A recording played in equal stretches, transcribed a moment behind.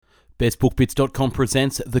BestBookBits.com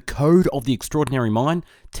presents The Code of the Extraordinary Mind,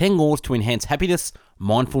 10 Laws to Enhance Happiness,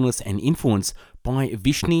 Mindfulness and Influence by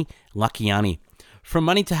Vishen Lakhiani. From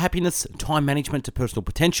money to happiness, time management to personal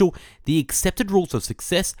potential, the accepted rules of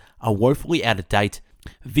success are woefully out of date.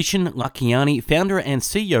 Vishen Lakhiani, founder and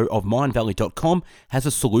CEO of MindValley.com, has a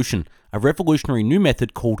solution, a revolutionary new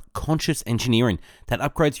method called conscious engineering that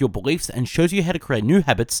upgrades your beliefs and shows you how to create new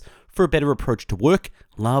habits for a better approach to work,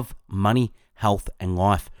 love, money, health, and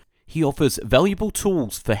life. He offers valuable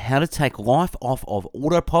tools for how to take life off of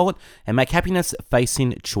autopilot and make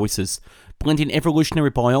happiness-facing choices. Blending evolutionary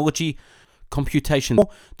biology, computation,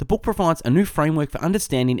 the book provides a new framework for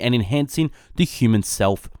understanding and enhancing the human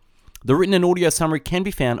self. The written and audio summary can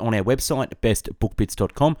be found on our website,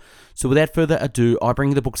 bestbookbits.com. So without further ado, I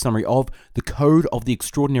bring you the book summary of The Code of the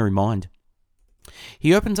Extraordinary Mind.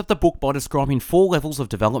 He opens up the book by describing 4 levels of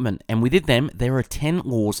development, and within them, there are 10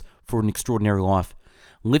 laws for an extraordinary life.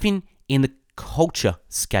 Living in the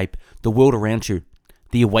culture-scape, the world around you.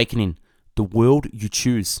 The awakening, the world you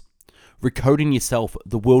choose. Recoding yourself,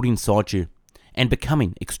 the world inside you. And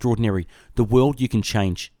becoming extraordinary, the world you can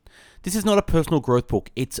change. This is not a personal growth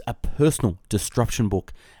book, it's a personal disruption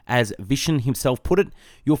book. As Vishen himself put it,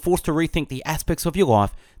 you're forced to rethink the aspects of your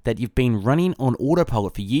life that you've been running on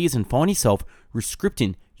autopilot for years and find yourself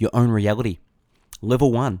rescripting your own reality.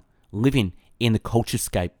 Level 1, living in the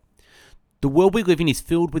culture-scape. The world we live in is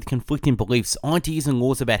filled with conflicting beliefs, ideas and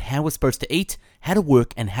laws about how we're supposed to eat, how to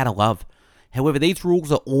work and how to love. However, these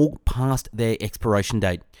rules are all past their expiration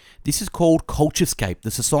date. This is called culture-scape, the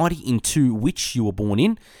society into which you were born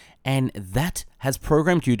in, and that has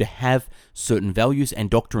programmed you to have certain values and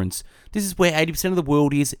doctrines. This is where 80% of the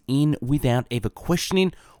world is in without ever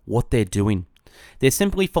questioning what they're doing. They're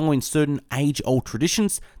simply following certain age-old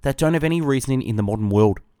traditions that don't have any reasoning in the modern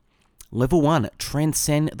world. Level 1,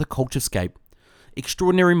 transcend the culture-scape.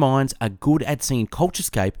 Extraordinary minds are good at seeing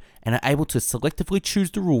culture-scape and are able to selectively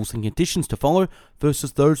choose the rules and conditions to follow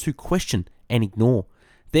versus those who question and ignore.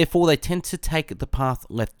 Therefore, they tend to take the path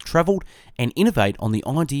less traveled and innovate on the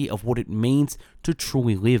idea of what it means to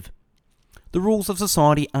truly live. The rules of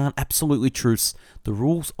society aren't absolutely truths. The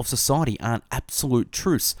rules of society aren't absolute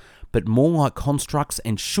truths, but more like constructs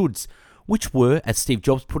and shoulds, which were, as Steve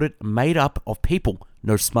Jobs put it, made up of people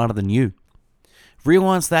no smarter than you.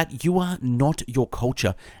 Realize that you are not your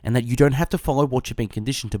culture and that you don't have to follow what you've been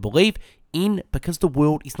conditioned to believe in because the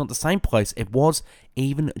world is not the same place it was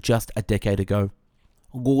even just a decade ago.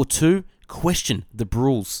 Law 2, question the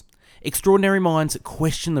rules. Extraordinary minds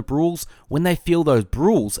question the rules when they feel those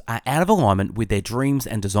rules are out of alignment with their dreams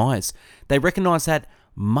and desires. They recognize that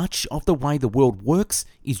much of the way the world works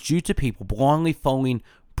is due to people blindly following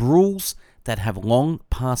rules that have long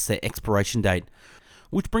passed their expiration date.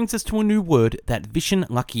 Which brings us to a new word that Vishen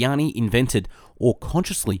Lakhiani invented or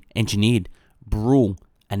consciously engineered. Rule,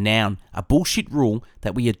 a noun, a bullshit rule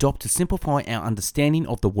that we adopt to simplify our understanding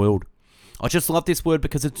of the world. I just love this word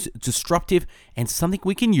because it's disruptive and something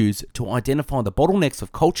we can use to identify the bottlenecks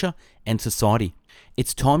of culture and society.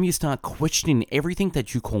 It's time you start questioning everything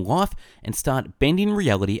that you call life and start bending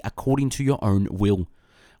reality according to your own will.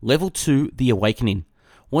 Level 2, the awakening.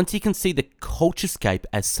 Once you can see the culture-scape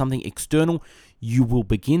as something external, you will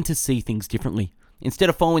begin to see things differently. Instead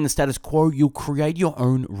of following the status quo, you'll create your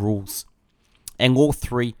own rules. And law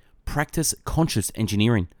 3, practice conscious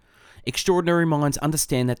engineering. Extraordinary minds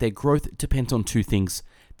understand that their growth depends on 2 things,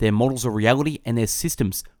 their models of reality and their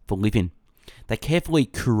systems for living. They carefully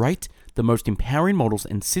curate the most empowering models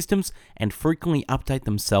and systems and frequently update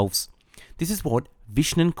themselves. This is what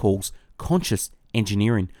Vishen calls conscious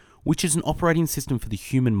engineering, which is an operating system for the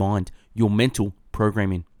human mind, your mental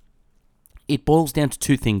programming. It boils down to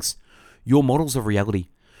 2 things, your models of reality,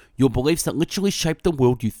 your beliefs that literally shape the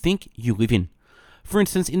world you think you live in. For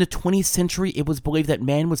instance, in the 20th century, it was believed that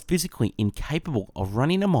man was physically incapable of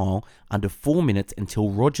running a mile under 4 minutes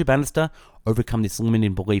until Roger Bannister overcome this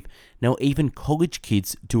limiting belief. Now even college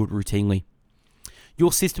kids do it routinely.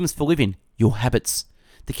 Your systems for living, your habits.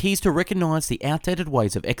 The key is to recognize the outdated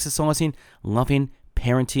ways of exercising, loving,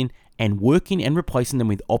 parenting, and working and replacing them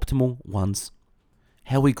with optimal ones.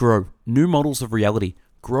 How we grow, new models of reality,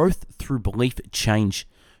 growth through belief change,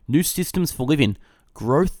 new systems for living,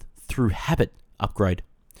 growth through habit upgrade.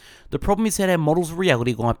 The problem is that our models of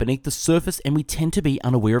reality lie beneath the surface and we tend to be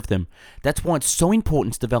unaware of them. That's why it's so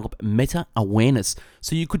important to develop meta-awareness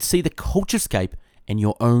so you could see the culture-scape and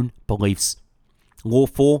your own beliefs. Law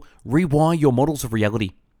 4, rewire your models of reality.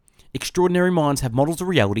 Extraordinary minds have models of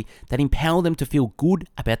reality that empower them to feel good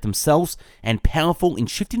about themselves and powerful in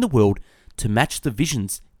shifting the world to match the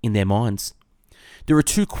visions in their minds. There are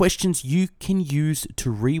 2 questions you can use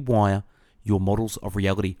to rewire your models of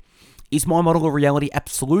reality. Is my model of reality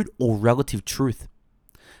absolute or relative truth?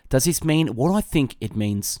 Does this mean what I think it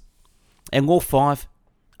means? And law 5,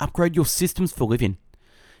 upgrade your systems for living.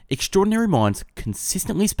 Extraordinary minds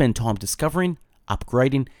consistently spend time discovering,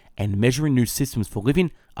 upgrading, and measuring new systems for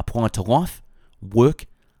living applied to life, work,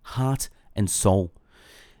 heart, and soul.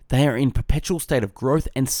 They are in perpetual state of growth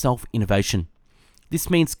and self-innovation. This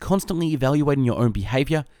means constantly evaluating your own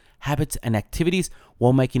behavior, habits, and activities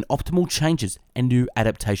while making optimal changes and new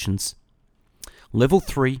adaptations. Level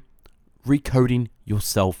 3, recoding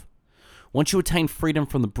yourself. Once you attain freedom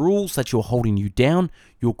from the rules that you're holding you down,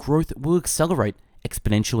 your growth will accelerate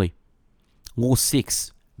exponentially. Law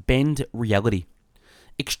 6, bend reality.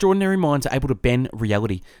 Extraordinary minds are able to bend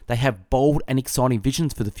reality. They have bold and exciting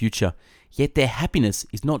visions for the future, yet their happiness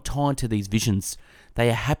is not tied to these visions. They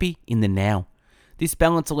are happy in the now. This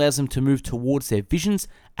balance allows them to move towards their visions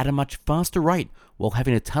at a much faster rate while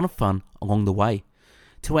having a ton of fun along the way.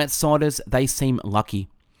 To outsiders, they seem lucky.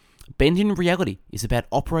 Bending reality is about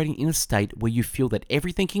operating in a state where you feel that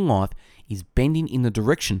everything in life is bending in the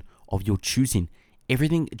direction of your choosing.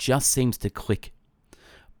 Everything just seems to click.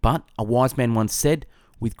 But a wise man once said,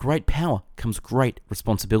 with great power comes great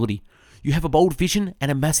responsibility. You have a bold vision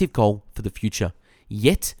and a massive goal for the future,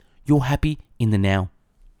 yet you're happy in the now.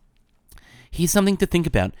 Here's something to think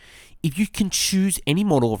about. If you can choose any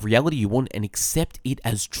model of reality you want and accept it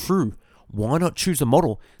as true, why not choose a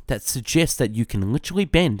model that suggests that you can literally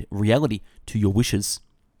bend reality to your wishes?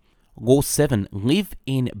 Law 7, live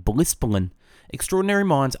in blissfulness. Extraordinary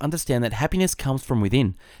minds understand that happiness comes from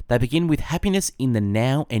within. They begin with happiness in the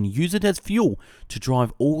now and use it as fuel to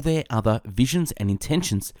drive all their other visions and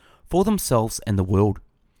intentions for themselves and the world.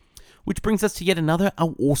 Which brings us to yet another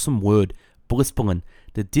awesome word, blissfulness,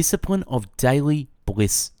 the discipline of daily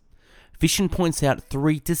bliss. Vishen points out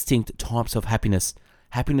 3 distinct types of happiness.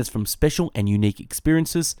 Happiness from special and unique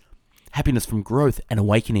experiences, happiness from growth and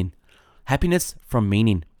awakening, happiness from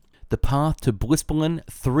meaning. The path to blissfulness,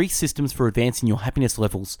 3 systems for advancing your happiness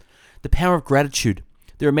levels. The power of gratitude.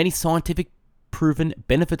 There are many scientific proven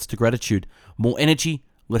benefits to gratitude. More energy,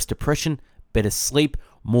 less depression, better sleep,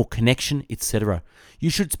 more connection, etc. You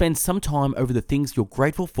should spend some time over the things you're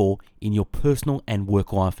grateful for in your personal and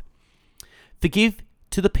work life. Forgive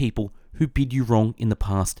to the people who did you wrong in the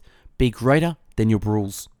past. Be greater than your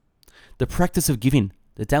rules. The practice of giving.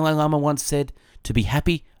 The Dalai Lama once said, to be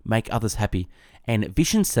happy, make others happy. And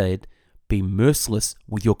Vishen said, be merciless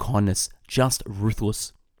with your kindness, just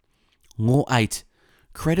ruthless. Law 8,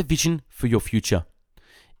 create a vision for your future.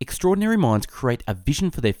 Extraordinary minds create a vision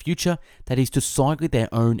for their future that is decidedly their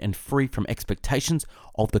own and free from expectations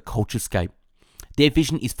of the culturescape. Their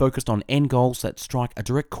vision is focused on end goals that strike a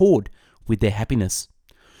direct chord with their happiness.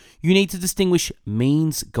 You need to distinguish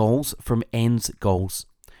means goals from ends goals.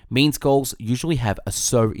 Means goals usually have a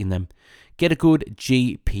so in them. Get a good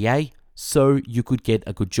GPA so you could get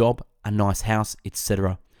a good job, a nice house,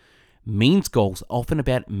 etc. Means goals are often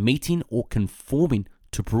about meeting or conforming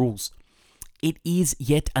to rules. It is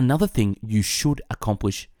yet another thing you should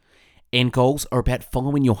accomplish. End goals are about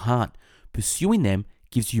following your heart. Pursuing them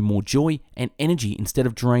gives you more joy and energy instead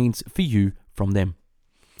of drains for you from them.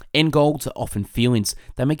 End goals are often feelings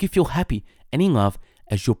that make you feel happy and in love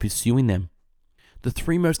as you're pursuing them. The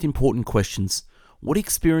 3 most important questions. What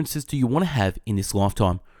experiences do you want to have in this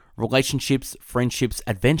lifetime? Relationships, friendships,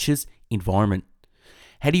 adventures, environment.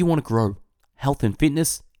 How do you want to grow? Health and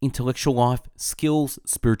fitness, intellectual life, skills,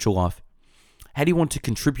 spiritual life. How do you want to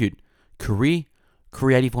contribute? Career,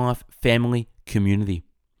 creative life, family, community.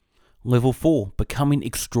 Level 4, becoming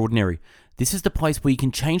extraordinary. This is the place where you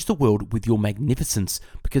can change the world with your magnificence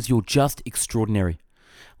because you're just extraordinary.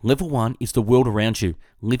 Level 1 is the world around you,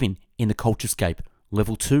 living in the culturescape.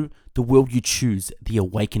 Level 2, the world you choose, the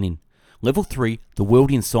awakening. Level 3, the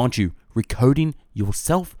world inside you, recoding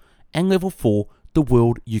yourself. And level 4, the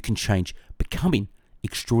world you can change, becoming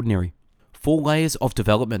extraordinary. 4 layers of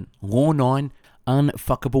development. Law 9,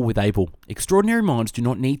 unfuckable with able. Extraordinary minds do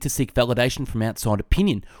not need to seek validation from outside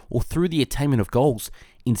opinion or through the attainment of goals.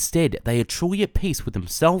 Instead, they are truly at peace with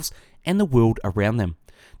themselves and the world around them.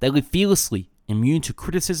 They live fearlessly, immune to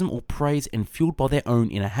criticism or praise and fueled by their own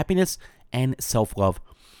inner happiness and self-love.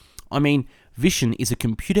 I mean, Vishen is a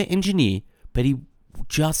computer engineer, but he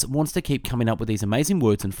just wants to keep coming up with these amazing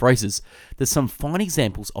words and phrases. There's some fine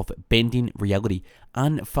examples of bending reality,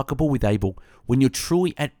 unfuckable with able. When you're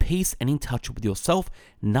truly at peace and in touch with yourself,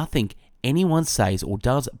 nothing anyone says or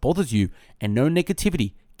does bothers you, and no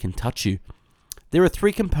negativity can touch you. There are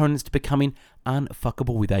 3 components to becoming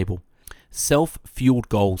unfuckable with able. Self-fueled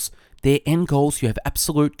goals. They're end goals you have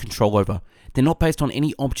absolute control over. They're not based on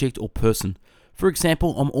any object or person. For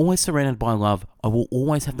example, I'm always surrounded by love. I will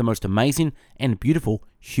always have the most amazing and beautiful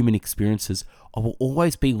human experiences. I will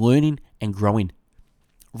always be learning and growing.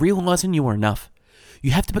 Realizing you are enough. You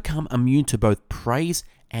have to become immune to both praise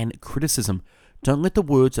and criticism. Don't let the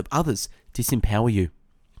words of others disempower you.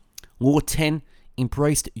 Law 10.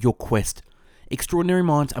 Embrace your quest. Extraordinary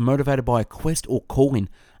minds are motivated by a quest or calling,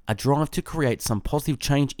 a drive to create some positive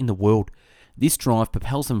change in the world. This drive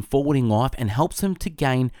propels them forward in life and helps them to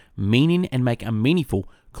gain meaning and make a meaningful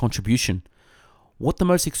contribution. What the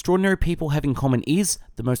most extraordinary people have in common is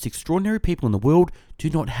the most extraordinary people in the world do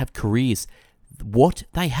not have careers. What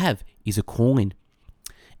they have is a calling.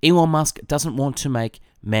 Elon Musk doesn't want to make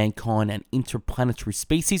mankind an interplanetary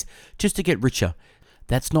species just to get richer.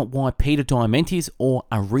 That's not why Peter Diamandis or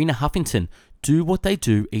Arena Huffington do what they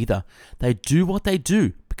do either. They do what they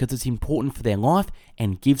do because it's important for their life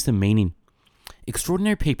and gives them meaning.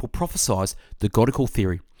 Extraordinary people prophesize the Godical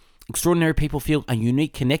theory. Extraordinary people feel a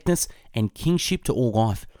unique connectedness and kingship to all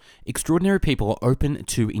life. Extraordinary people are open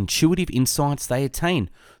to intuitive insights they attain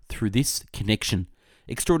through this connection.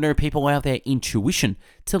 Extraordinary people allow their intuition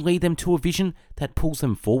to lead them to a vision that pulls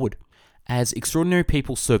them forward. As extraordinary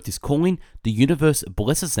people serve this calling, the universe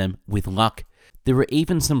blesses them with luck. There are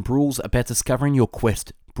even some rules about discovering your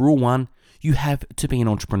quest. Rule 1, you have to be an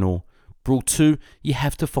entrepreneur. Rule 2, you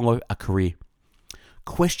have to follow a career.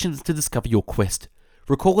 Questions to discover your quest.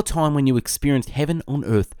 Recall a time when you experienced heaven on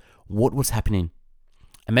earth. What was happening?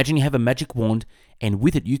 Imagine you have a magic wand and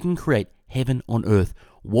with it you can create heaven on earth.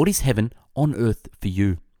 What is heaven on earth for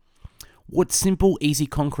you? What simple, easy,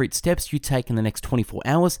 concrete steps you take in the next 24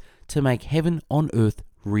 hours to make heaven on earth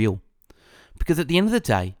real? Because at the end of the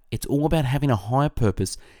day, it's all about having a higher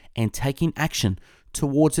purpose and taking action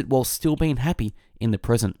towards it while still being happy in the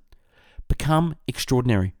present. Become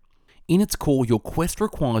extraordinary. In its core, your quest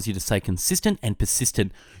requires you to stay consistent and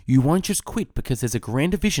persistent. You won't just quit because there's a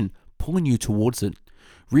grander vision pulling you towards it.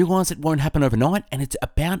 Realize it won't happen overnight, and it's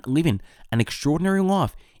about living an extraordinary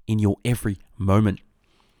life in your every moment.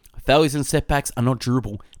 Failures and setbacks are not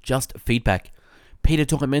durable, just feedback. Peter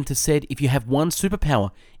Diamandis said, if you have one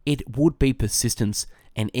superpower, it would be persistence.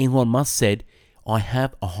 And Elon Musk said, I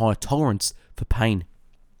have a high tolerance for pain.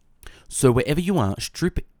 So wherever you are,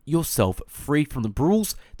 strip yourself free from the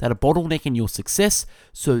rules that are bottlenecking your success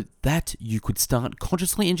so that you could start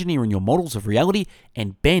consciously engineering your models of reality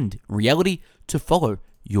and bend reality to follow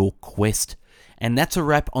your quest. And that's a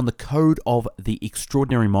wrap on the code of the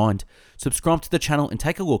extraordinary mind. Subscribe to the channel and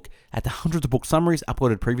take a look at the hundreds of book summaries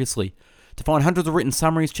uploaded previously. To find hundreds of written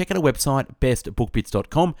summaries, check out our website,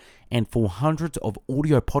 bestbookbits.com, and for hundreds of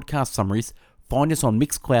audio podcast summaries, find us on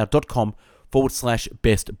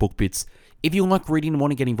mixcloud.com/bestbookbits. If you like reading and want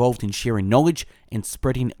to get involved in sharing knowledge and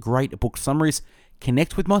spreading great book summaries,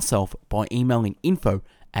 connect with myself by emailing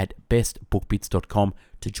info@bestbookbits.com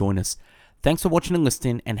to join us. Thanks for watching and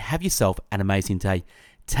listening, and have yourself an amazing day.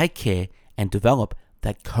 Take care and develop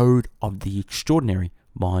that code of the extraordinary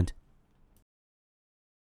mind.